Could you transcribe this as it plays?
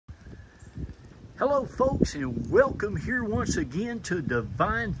Hello folks, and welcome here once again to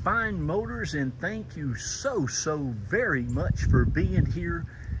Divine Fine Motors, and thank you so very much for being here.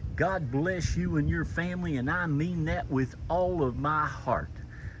 God bless you and your family, and I mean that with all of my heart.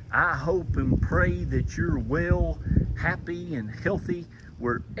 I hope and pray that you're well, happy, and healthy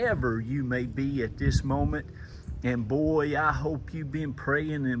wherever you may be at this moment. And boy, I hope you've been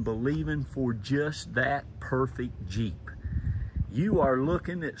praying and believing for just that perfect Jeep. You are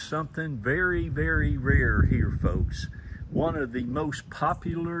looking at something very rare here, folks. One of the most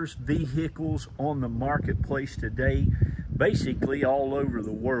popular vehicles on the marketplace today, basically all over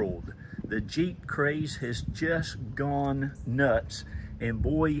the world. The Jeep craze has just gone nuts, and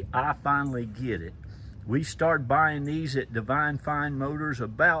boy, I finally get it. We started buying these at Divine Fine Motors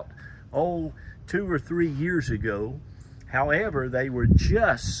about, 2 or 3 years ago. However, they were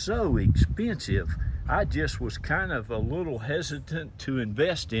just so expensive. I just was kind of a little hesitant to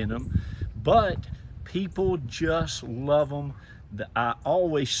invest in them, but people just love them. I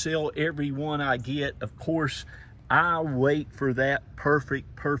always sell every one I get. Of course, I wait for that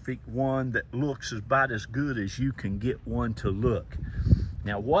perfect one that looks about as good as you can get one to look.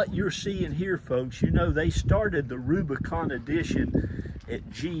 Now, what you're seeing here, folks, you know, they started the Rubicon edition at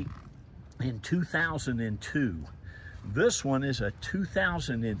Jeep in 2002. This one is a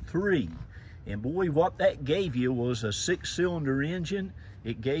 2003. And boy, what that gave you was a 6-cylinder engine.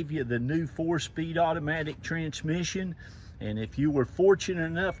 It gave you the new 4-speed automatic transmission. And if you were fortunate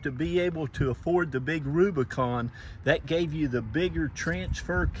enough to be able to afford the big Rubicon, that gave you the bigger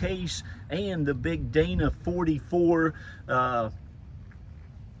transfer case and the big Dana 44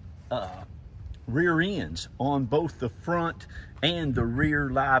 rear ends on both the front and the rear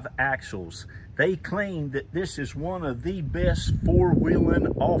live axles. They claim that this is one of the best four-wheeling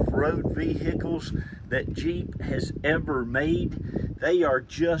off-road vehicles that Jeep has ever made. They are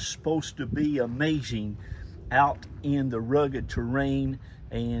just supposed to be amazing out in the rugged terrain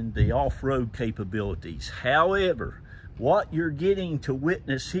and the off-road capabilities. However, what you're getting to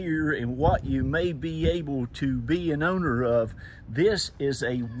witness here and what you may be able to be an owner of, this is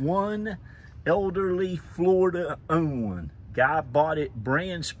a one elderly Florida-owned one. Guy bought it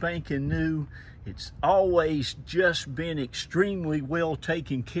brand spanking new. It's always just been extremely well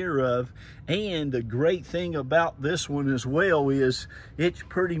taken care of. And the great thing about this one as well is it's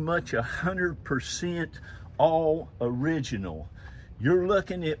pretty much 100% all original. You're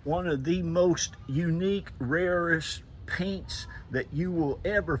looking at one of the most unique, rarest paints that you will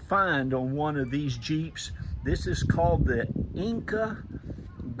ever find on one of these Jeeps. This is called the Inca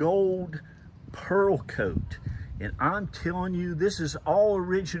Gold Pearl Coat. And I'm telling you, this is all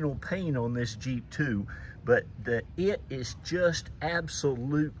original paint on this Jeep too, but it is just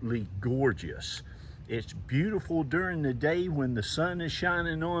absolutely gorgeous. It's beautiful during the day when the sun is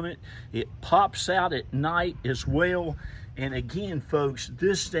shining on it. It pops out at night as well. And again, folks,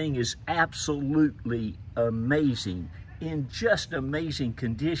 this thing is absolutely amazing, in just amazing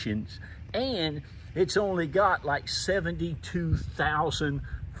conditions. And it's only got like 72,000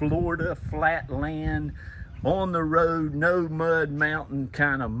 Florida flat land, on the road, no mud mountain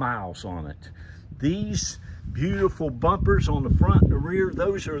kind of miles on it. These beautiful bumpers on the front and the rear,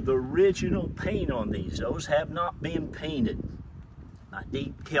 those are the original paint on these. Those have not been painted. My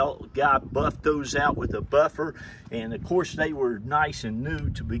detail guy buffed those out with a buffer, and of course they were nice and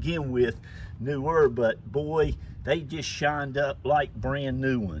new to begin with, newer, but boy, they just shined up like brand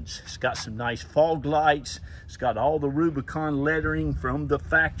new ones. It's got some nice fog lights. It's got all the Rubicon lettering from the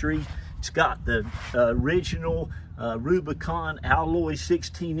factory. It's got the original Rubicon alloy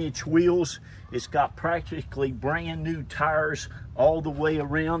 16-inch wheels. It's got practically brand new tires all the way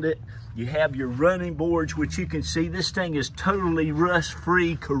around it. You have your running boards, which you can see this thing is totally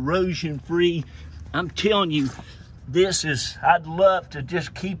rust-free, corrosion-free. I'm telling you, this is, I'd love to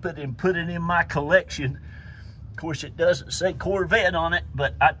just keep it and put it in my collection. Of course, it doesn't say Corvette on it,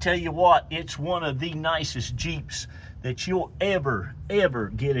 but I tell you what, it's one of the nicest Jeeps that you'll ever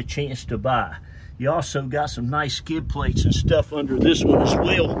get a chance to buy. You also got some nice skid plates and stuff under this one as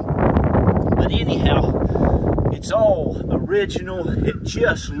well. But anyhow, it's all original. It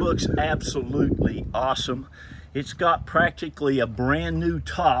just looks absolutely awesome. It's got practically a brand new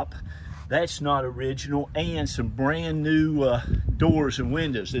top. That's not original, and some brand new doors and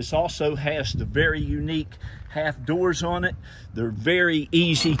windows. This also has the very unique half doors on it. They're very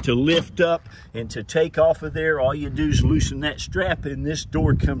easy to lift up and to take off of there. All you do is loosen that strap and this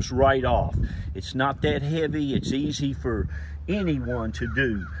door comes right off. It's not that heavy. It's easy for anyone to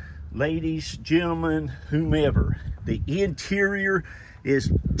do. Ladies, gentlemen, whomever. The interior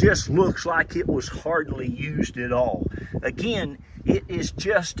just looks like it was hardly used at all. Again, it is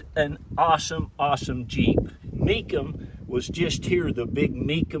just an awesome, awesome Jeep. Mecum was just here, the big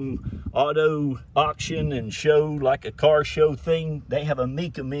Mecum auto auction and show, like a car show thing. They have a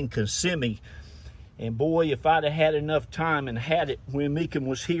Mecum in Kissimmee. And boy, if I'd have had enough time and had it when Mecum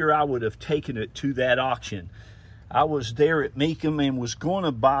was here, I would have taken it to that auction. I was there at Mecum and was going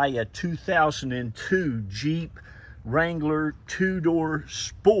to buy a 2002 Jeep Wrangler 2-door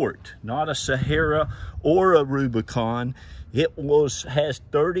Sport, not a Sahara or a Rubicon. It has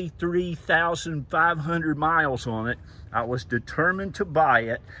 33,500 miles on it. I was determined to buy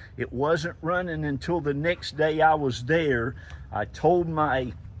it. It wasn't running until the next day I was there. I told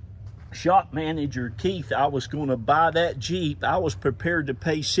my shop manager Keith I was going to buy that Jeep. I was prepared to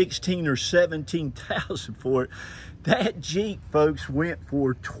pay $16,000 or $17,000 for it. That Jeep, folks, went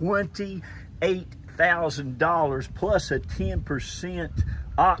for $28,000 plus a 10%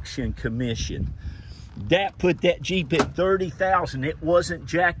 auction commission. That put that Jeep at $30,000. It wasn't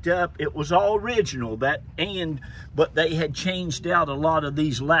jacked up. It was all original. But they had changed out a lot of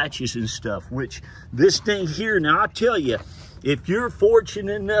these latches and stuff, which this thing here, now I tell you, if you're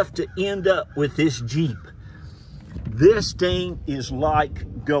fortunate enough to end up with this Jeep, this thing is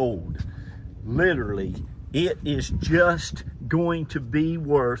like gold. Literally, it is just going to be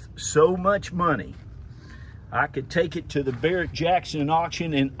worth so much money. I could take it to the Barrett-Jackson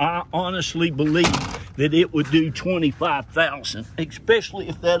auction, and I honestly believe that it would do $25,000, especially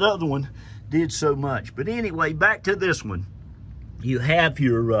if that other one did so much. But anyway, back to this one. You have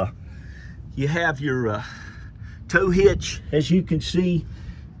your tow hitch, as you can see.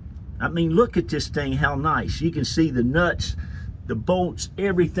 I mean, look at this thing, how nice. You can see the nuts, the bolts,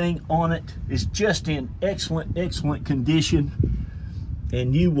 everything on it is just in excellent, excellent condition.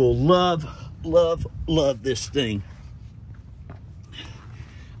 And you will love, love, love this thing.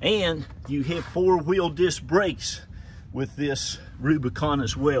 And you have 4-wheel disc brakes with this Rubicon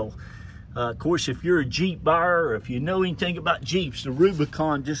as well. Of course, if you're a Jeep buyer, or if you know anything about Jeeps, the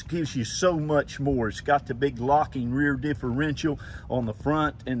Rubicon just gives you so much more. It's got the big locking rear differential on the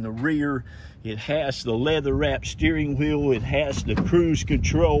front and the rear. It has the leather wrapped steering wheel. It has the cruise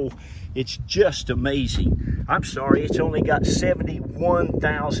control. It's just amazing. I'm sorry, it's only got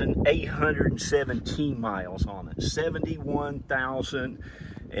 71,817 miles on it.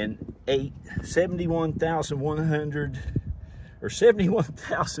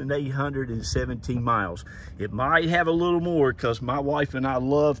 71,817 miles. It might have a little more because my wife and I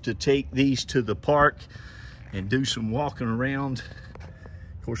love to take these to the park and do some walking around.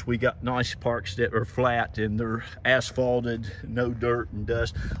 Of course, we got nice parks that are flat and they're asphalted, no dirt and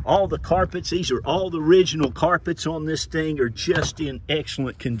dust. All the carpets, these are all the original carpets on this thing, are just in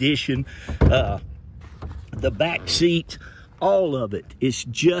excellent condition. The back seat, all of it is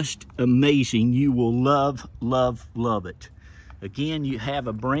just amazing. You will love, love, love it. Again, you have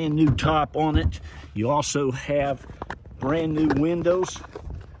a brand new top on it. You also have brand new windows.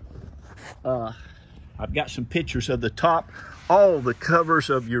 I've got some pictures of the top. All the covers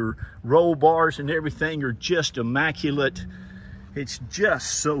of your roll bars and everything are just immaculate. It's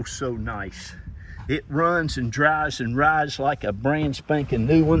just so, so nice. It runs and drives and rides like a brand spanking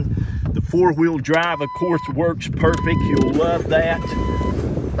new one. The 4-wheel drive, of course, works perfect. You'll love that.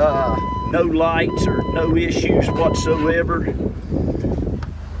 No lights or no issues whatsoever.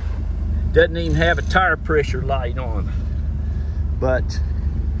 Doesn't even have a tire pressure light on. But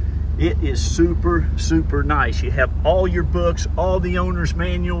it is super, super nice. You have all your books, all the owner's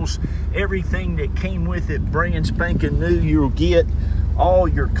manuals, everything that came with it, brand spanking new. You'll get all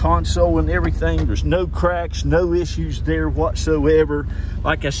your console and everything. There's no cracks, no issues there whatsoever.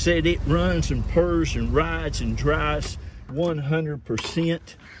 Like I said, it runs and purrs and rides and drives 100%.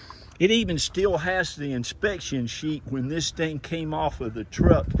 It even still has the inspection sheet when this thing came off of the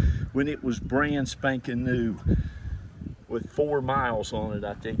truck when it was brand spanking new. With 4 miles on it,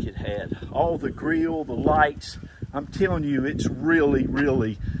 I think it had. All the grill, the lights, I'm telling you, it's really,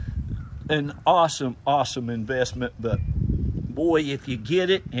 really an awesome, awesome investment. But boy, if you get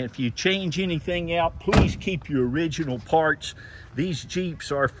it, and if you change anything out, please keep your original parts. These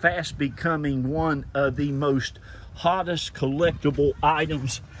Jeeps are fast becoming one of the most hottest collectible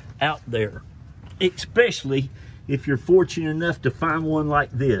items out there, especially if you're fortunate enough to find one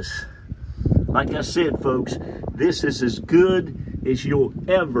like this. Like I said, folks, this is as good as you'll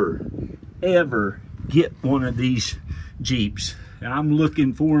ever get one of these Jeeps. I'm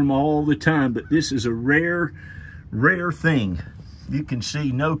looking for them all the time, but this is a rare thing. You can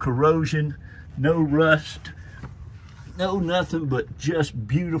see no corrosion, no rust, no nothing but just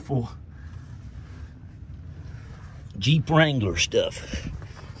beautiful Jeep Wrangler stuff.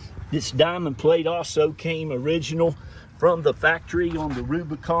 This diamond plate also came original from the factory on the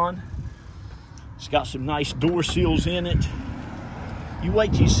Rubicon. It's got some nice door seals in it. You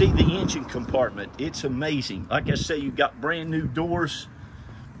wait till you see the engine compartment. It's amazing. Like I say, you got brand new doors,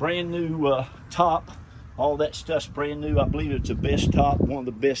 brand new top. All that stuff's brand new. I believe it's the best top, one of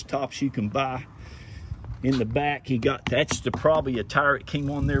the best tops you can buy. In the back, you got, probably a tire that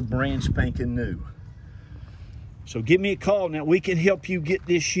came on there brand spanking new. So give me a call. Now, we can help you get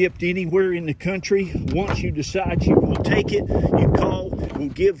this shipped anywhere in the country. Once you decide you will take it, you call. We'll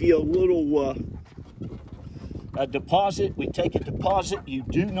give you a little a deposit. We take a deposit. You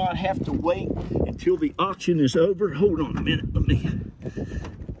do not have to wait until the auction is over. Hold on a minute. Let me.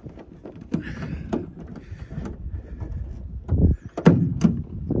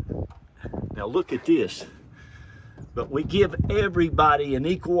 Now look at this. But we give everybody an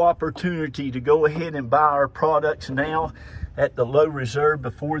equal opportunity to go ahead and buy our products now at the low reserve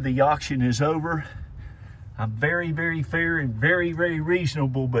before the auction is over. I'm very, very fair and very, very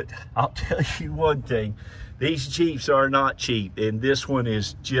reasonable, but I'll tell you one thing. These Jeeps are not cheap, and this one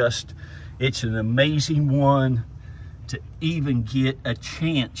is just, it's an amazing one to even get a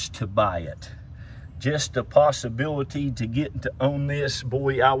chance to buy it. Just the possibility to get to own this,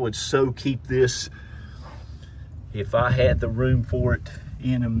 boy, I would so keep this if I had the room for it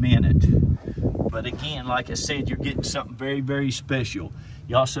in a minute. But again, like I said, you're getting something very, very special.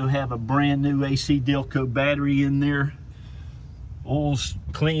 You also have a brand new AC Delco battery in there. Oil's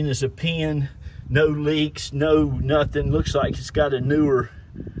clean as a pin, no leaks, no nothing. Looks like it's got a newer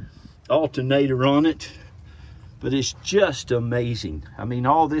alternator on it. But it's just amazing. I mean,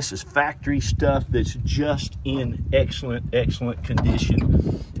 all this is factory stuff that's just in excellent, excellent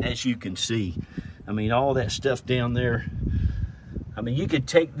condition, as you can see. I mean, all that stuff down there. I mean, you could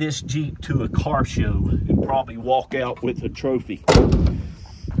take this Jeep to a car show and probably walk out with a trophy.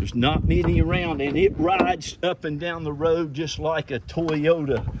 There's not many around, and it rides up and down the road just like a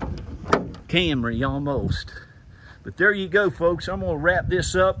Toyota Camry almost. But there you go, folks. I'm going to wrap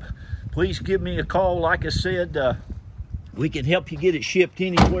this up. Please give me a call. Like I said, we can help you get it shipped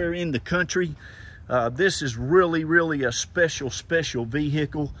anywhere in the country. This is really, really a special, special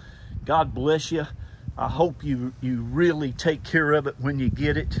vehicle. God bless you. I hope you really take care of it when you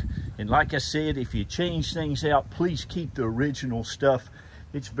get it. And like I said, if you change things out, please keep the original stuff.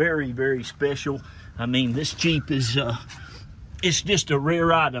 It's very, very special. I mean, this Jeep is, it's just a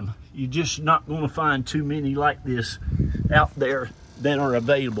rare item. You're just not going to find too many like this out there that are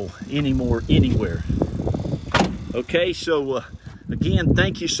available anymore, anywhere. Okay, so again,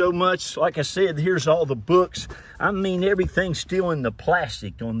 thank you so much. Like I said, here's all the books. I mean, everything's still in the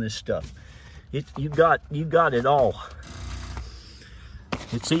plastic on this stuff. You got it all.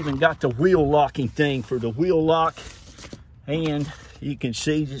 It's even got the wheel locking thing for the wheel lock, and you can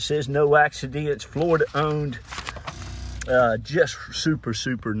see it says no accidents, Florida owned. Just super,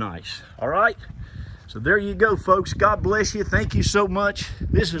 super nice. All right. So there you go, folks. God bless you. Thank you so much.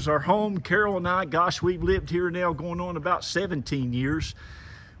 This is our home. Carol and I, gosh, we've lived here now going on about 17 years.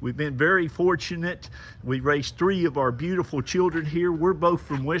 We've been very fortunate. We raised 3 of our beautiful children here. We're both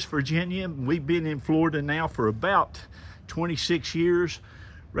from West Virginia. We've been in Florida now for about 26 years.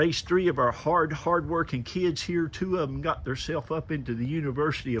 Raised 3 of our hard-working kids here. 2 of them got themselves up into the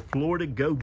University of Florida. Go